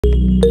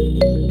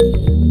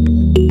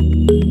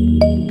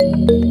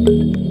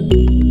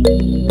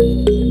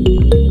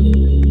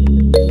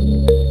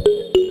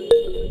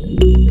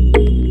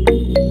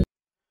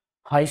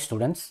Hi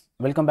students,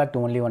 welcome back to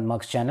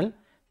onlyonemarks channel.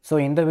 So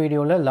in the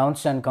video la 11th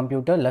standard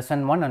computer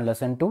lesson 1 and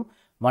lesson 2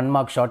 1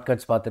 mark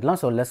shortcuts பார்த்துடலாம்.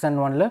 So lesson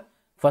 1 la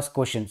first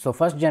question. So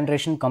first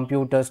generation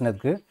computers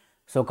இருக்கு.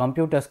 So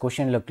computers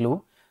questionல clue.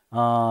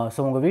 So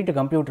உங்க வீட்டு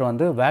computer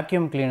வந்து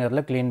vacuum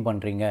cleanerல clean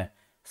பண்றீங்க.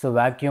 So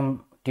vacuum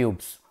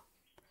tubes.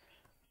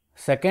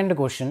 Second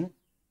question,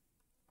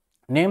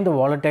 name the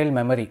volatile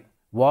memory.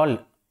 wall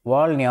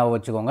ஞாபகம்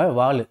வச்சுக்கோங்க.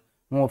 wall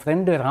உங்க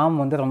friend Ram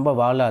வந்து ரொம்ப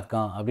வாலா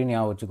இருக்கான் அப்படி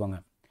ஞாபகம் வச்சுக்கோங்க.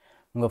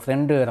 உங்கள்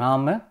ஃப்ரெண்டு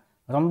ராம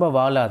ரொம்ப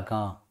வாலாக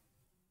இருக்கான்.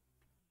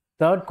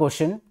 Third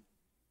question,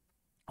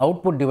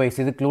 output device.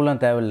 இது க்ளூலாம்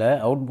தேவையில்லை.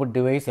 அவுட்புட்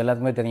டிவைஸ்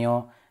எல்லாத்துக்குமே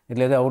தெரியும்.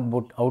 இதில் எது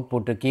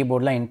output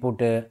கீபோர்டெலாம்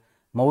input,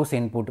 mouse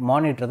input,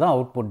 monitor தான்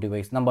அவுட்புட்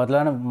டிவைஸ். நம்ம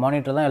அதில்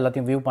மானிட்டர் தான்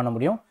எல்லாத்தையும் வியூ பண்ண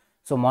முடியும்.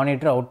 So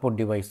monitor output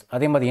device.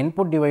 அதே மாதிரி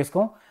இன்புட்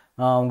டிவைஸ்க்கும்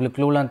உங்களுக்கு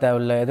க்ளூலாம்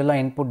தேவையில்லை.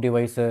 இதெல்லாம் input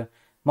device.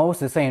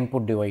 Mouse is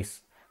input device.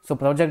 So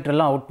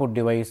ப்ரொஜெக்டர்லாம் output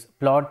device,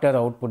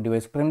 platter output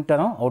device,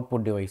 பிரிண்டரும்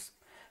output device.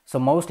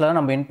 So மவுஸில்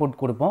தான் நம்ம இன்புட்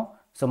கொடுப்போம்.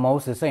 So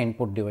mouse is an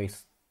input device.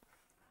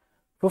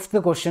 Fifth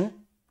question,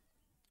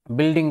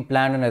 building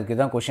plan னு இருக்குது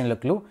தான் கொஷினில்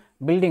க்ளூ.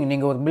 பில்டிங்,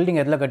 நீங்கள் ஒரு பில்டிங்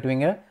எதில்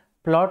கட்டுவீங்க?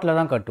 பிளாட்டில்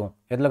தான் கட்டுவோம்.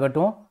 எதில்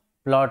கட்டுவோம்?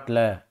 பிளாட்டில்.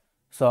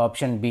 So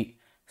option B.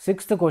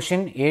 Sixth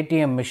question,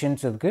 ATM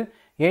machines இருக்குது.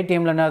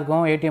 ஏடிஎம்மில் என்ன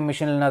இருக்கும்? ஏடிஎம்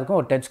மிஷினில் என்ன இருக்கும்?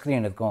 ஒரு டச்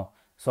ஸ்க்ரீன் இருக்கும்.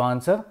 So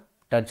answer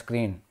touch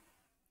screen.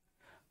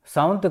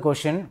 Seventh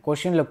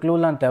கொஷினில்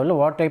க்ளூலாம் தேவையில்ல.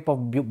 வாட் டைப்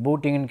ஆஃப்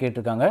பூட்டிங்னு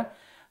கேட்டிருக்காங்க.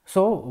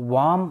 So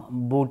warm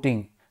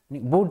booting.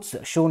 Boots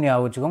shoe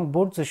ஞாபகம் வச்சுக்கோங்க.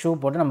 பூட்ஸ் ஷூ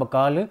போட்டு நம்ம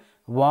கால்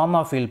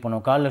வார்மாக ஃபீல்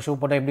பண்ணுவோம். காலில் ஷூ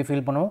போட்டால் எப்படி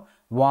ஃபீல் பண்ணுவோம்?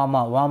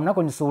 வார்ம்னா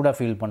கொஞ்சம் சூடாக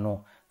ஃபீல் பண்ணுவோம்.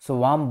 So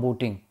warm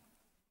booting.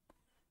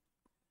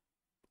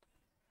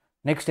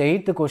 Next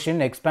eighth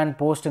question, expand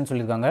போஸ்ட்னு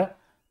சொல்லியிருக்காங்க.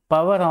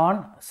 Power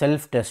on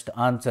self test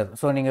answer.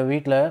 So நீங்கள்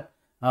வீட்டில்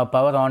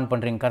பவர் ஆன்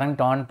பண்ணுறீங்க,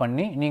 கரண்ட் ஆன்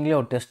பண்ணி நீங்களே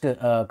ஒரு டெஸ்ட்டு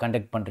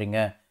கண்டக்ட்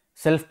பண்ணுறீங்க.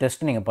 செல்ஃப்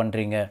டெஸ்ட் நீங்கள்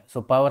பண்ணுறீங்க.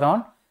 So power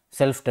on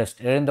self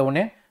test.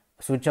 எழுந்தவுடனே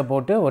சுவிட்சை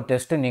போட்டு ஒரு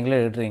டெஸ்ட்டு நீங்களே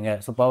எழுதுறீங்க.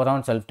 So power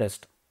on self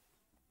test.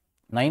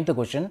 Ninth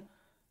question,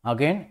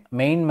 again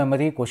main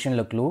memory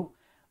கொஷினில் க்ளூ.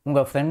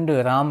 உங்கள் ஃப்ரெண்டு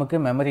ராமுக்கு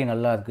மெமரி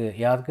நல்லா இருக்குது.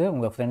 யாருக்கு?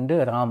 உங்கள் ஃப்ரெண்டு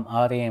ராம்,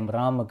 ஆர்ஏஎம்,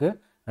 ராமுக்கு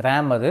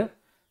ரேம் அது.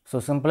 ஸோ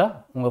சிம்பிளாக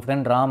உங்கள்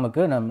ஃப்ரெண்ட்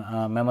ராமுக்கு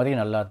மெமரி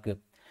நல்லா இருக்குது.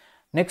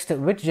 Next,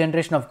 which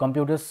generation of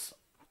computers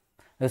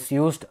is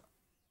used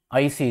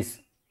ISIS?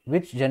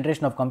 Which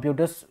generation of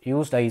computers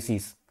used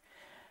ISIS?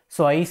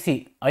 So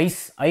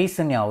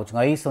ஐஸ்ன்னு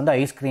ஞாபகம். ஐஸ் வந்து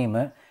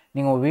ஐஸ்கிரீமு.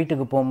 நீங்கள் உங்கள்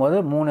வீட்டுக்கு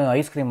போகும்போது 3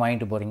 ஐஸ்கிரீம்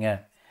வாங்கிட்டு போகிறீங்க.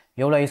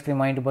 எவ்வளோ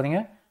ஐஸ்கிரீம் வாங்கிட்டு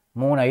போகிறீங்க?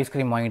 3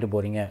 ஐஸ்கிரீம் வாங்கிட்டு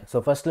போகிறீங்க. So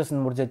first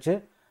lesson முடிச்சிச்சு.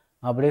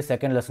 அப்படியே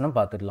செகண்ட் லெசனும்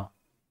பார்த்துடலாம்.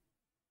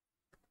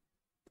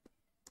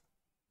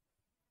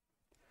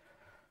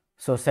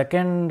 ஸோ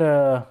செகண்ட்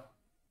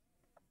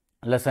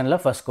லெசனில்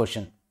first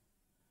question,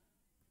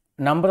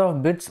 number of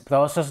bits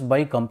processed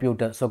by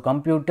computer. So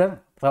computer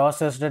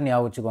ப்ராசஸ்டுன்னு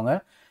ஞாபகம் வச்சுக்கோங்க.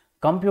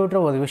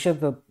 கம்ப்யூட்டர்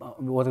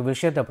ஒரு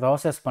விஷயத்தை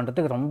ப்ராசஸ்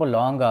பண்ணுறதுக்கு ரொம்ப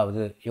லாங்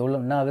ஆகுது.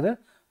 எவ்வளோ என்ன ஆகுது?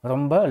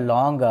 ரொம்ப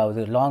லாங்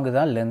ஆகுது. லாங்கு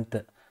தான்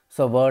length.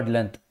 So word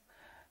length.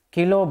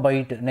 Kilo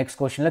byte. Next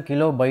கொஷினில்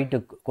கிலோ பைட்டு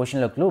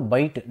கொஷினில் க்ளூ.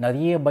 பைட்,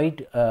 நிறைய பைட்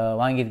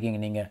வாங்கியிருக்கீங்க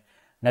நீங்கள்.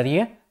 நிறைய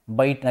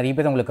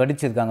பேர் உங்களுக்கு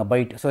கடிச்சிருக்காங்க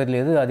பைட். ஸோ இதில்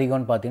எது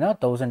அதிகம்னு பார்த்தீங்கன்னா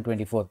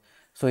 1024.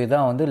 ஸோ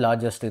இதுதான் வந்து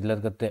லார்ஜஸ்ட் இதில்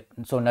இருக்கிறது.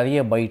 ஸோ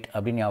நிறைய பைட்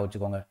அப்படின்னு ஞாபகம்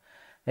வச்சுக்கோங்க.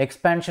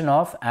 Expansion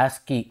of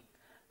ASCII.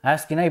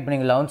 ஆஸ்கினா இப்போ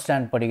நீங்கள் 11th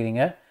ஸ்டாண்டர்ட்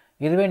படிக்கிறீங்க.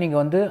 இதுவே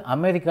நீங்கள் வந்து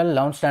அமெரிக்காவில்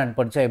 11th ஸ்டாண்டர்ட்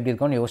படித்தா எப்படி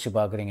இருக்கும்னு யோசிச்சு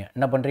பார்க்குறீங்க.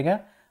 என்ன பண்ணுறீங்க?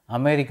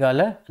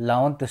 அமெரிக்காவில்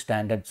 11th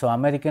ஸ்டாண்டர்ட். ஸோ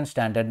அமெரிக்கன்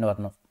ஸ்டாண்டர்ட்னு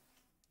வரணும்.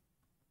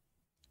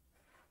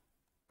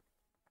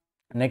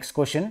 நெக்ஸ்ட்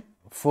கொஷின்,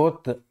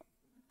 ஃபோர்த்து,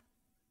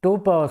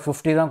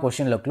 2^50 தான்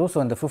கொஷினில் க்ளூ. ஸோ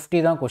இந்த 50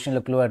 தான்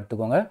கொஷினில் க்ளூவாக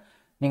எடுத்துக்கோங்க.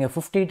 நீங்கள்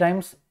 50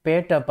 டைம்ஸ்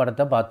பேட்டா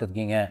படத்தை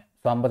பார்த்துருக்கீங்க.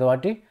 ஸோ 50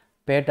 வாட்டி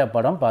பேட்டா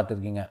படம்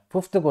பார்த்துருக்கீங்க.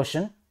 Fifth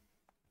question,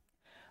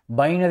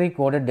 binary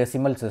coded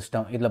decimal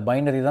system. இதில்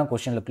பைனரி தான்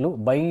கொஷினில் க்ளூ.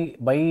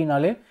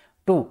 பைனாலே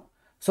 2.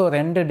 ஸோ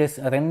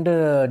 2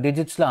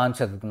 டிஜிட்ஸில்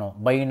ஆன்சர் இருக்கணும்.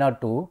 பைனா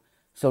 2.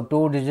 ஸோ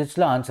 2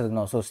 டிஜிட்ஸில் ஆன்சர்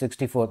இருக்கணும். ஸோ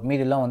 64.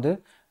 மீதிலாம் வந்து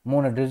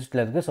 3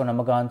 டிஜிட்டில் இருக்குது. ஸோ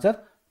நமக்கு ஆன்சர்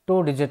 2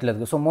 டிஜிட்டில்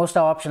இருக்குது. ஸோ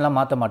மோஸ்ட்டாக ஆப்ஷன்லாம்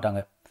மாற்ற மாட்டாங்க.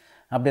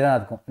 அப்படி தான்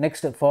இருக்கும்.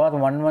 Next, for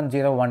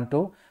 11012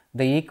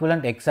 the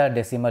equivalent exa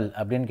decimal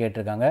அப்படின்னு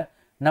கேட்டிருக்காங்க.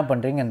 என்ன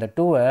பண்ணுறீங்க? இந்த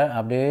 2-வை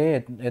அப்படியே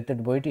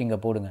எடுத்துகிட்டு போயிட்டு இங்கே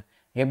போடுங்க.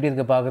 எப்படி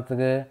இருக்குது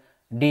பார்க்குறதுக்கு?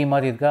 டி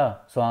மாதிரி இருக்கா?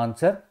 So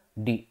answer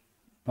D.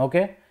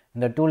 ஓகே,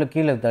 இந்த 2ல்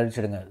கீழே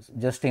தடிச்சிடுங்க.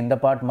 ஜஸ்ட் இந்த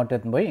பார்ட் மட்டும்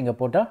எடுத்துன்னு போய் இங்கே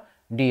போட்டால்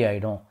டி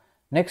ஆகிடும்.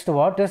 Next,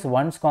 what is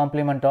 1's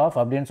complement of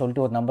அப்படின்னு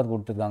சொல்லிட்டு ஒரு நம்பர்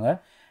கொடுத்துருக்காங்க.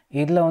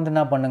 இதில் வந்து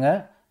என்ன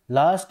பண்ணுங்கள்?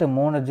 லாஸ்ட்டு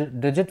 3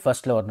 டிஜிட்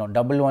ஃபஸ்ட்டில் வரணும்.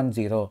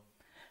 110.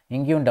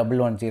 இங்கேயும்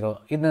 110.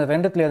 இது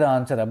ரெண்டுத்துல எதாவது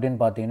ஆன்சர் அப்படின்னு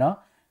பார்த்தீங்கன்னா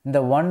இந்த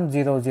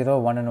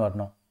 1001ன்னு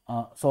வரணும்.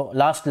 ஸோ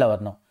லாஸ்ட்டில்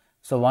வரணும்.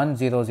 ஸோ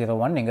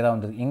 1001 இங்கே தான்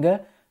வந்திருக்கு. இங்கே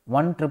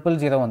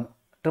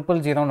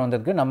 1001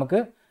 வந்திருக்கு. நமக்கு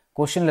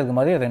கொஷினில் இருக்க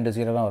மாதிரி 2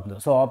 0 தான் வருது.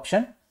 So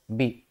option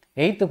B.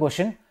 Eighth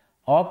question,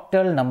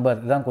 octal number.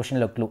 இதுதான்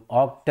கொஷினில் clue.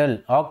 Octal,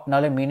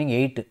 ஆக்ட்னாலே meaning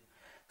 8.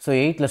 So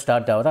 8ல்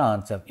start ஆகிற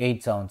ஆன்சர்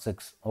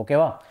 876.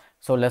 ஓகேவா?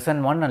 ஸோ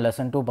லெசன் 1 அண்ட்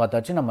லெசன் 2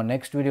 பார்த்தாச்சு. நம்ம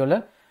நெக்ஸ்ட் வீடியோவில்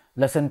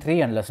லெசன்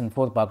 3 அண்ட் லெசன்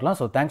 4 பார்க்கலாம்.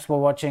 ஸோ தேங்க்ஸ்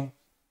ஃபார் வாட்சிங்.